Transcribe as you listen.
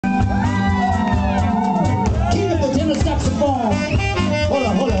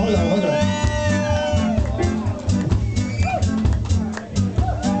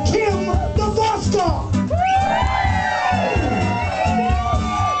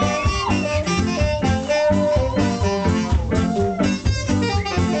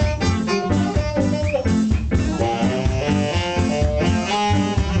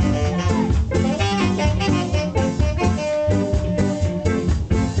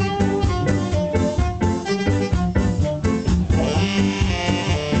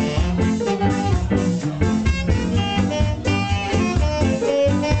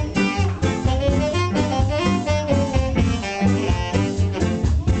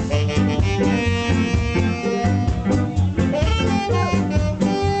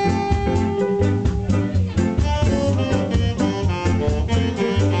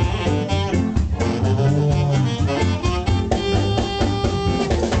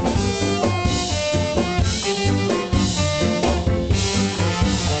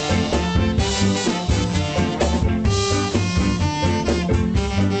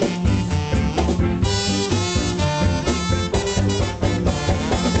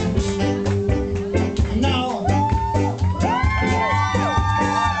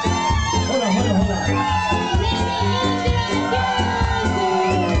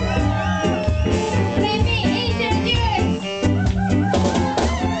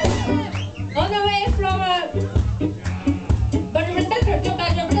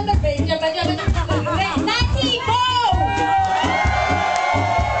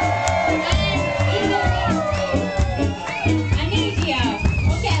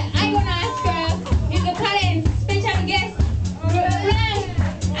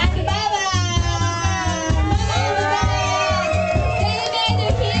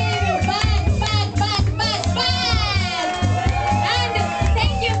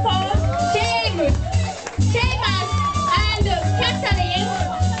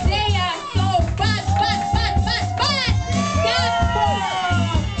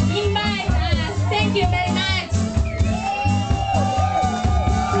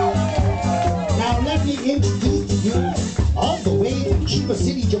introduce to you, all the way from Chiba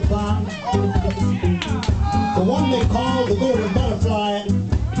City, Japan, the one they call the Golden Butterfly,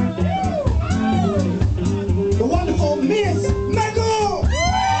 the wonderful Miss Mego!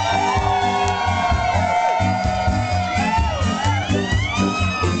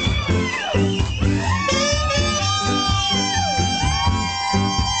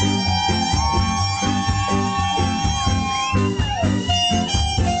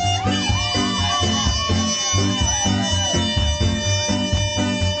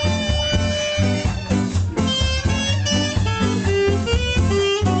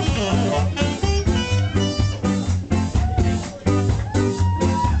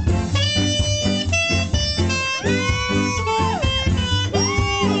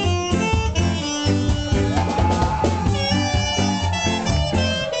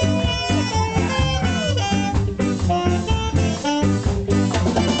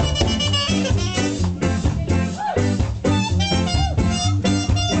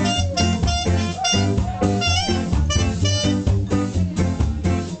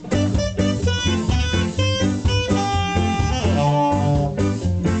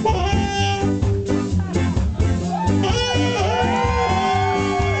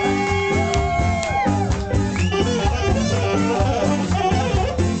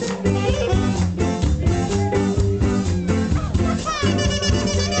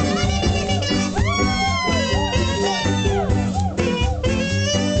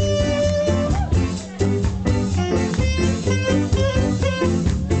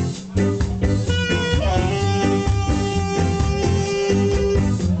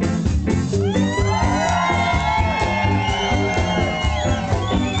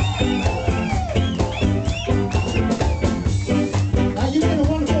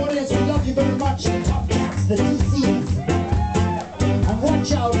 The two C's. And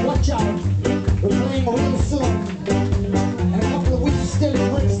watch out, we're playing real soon. In a couple of weeks still in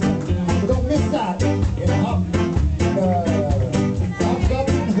Brixton. So don't miss that. In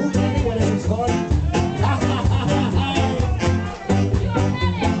Hobgoblin, Hooplanny, whatever it's called.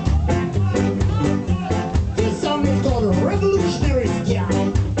 This song is called Revolutionary Scout.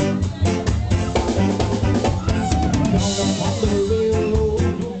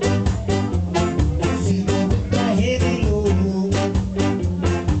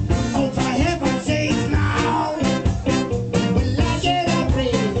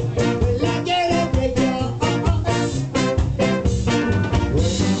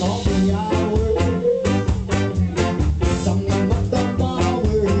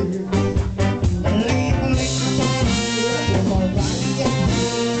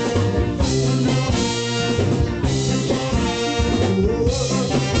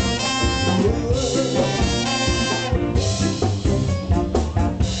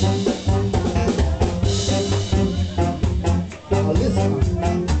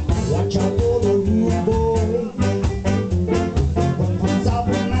 Watch out for the rude boy. When comes out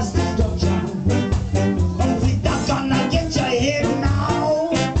with mass destruction, only that's gonna get your head now.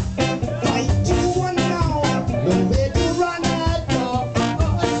 Fight to one now, nowhere to run at all.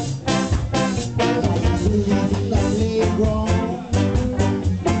 Like bullies in the playground,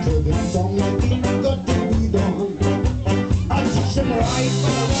 children song like it got to be done. I'll teach them right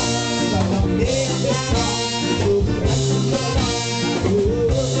from the wrong, but I'll make it strong. We'll be right to the wrong.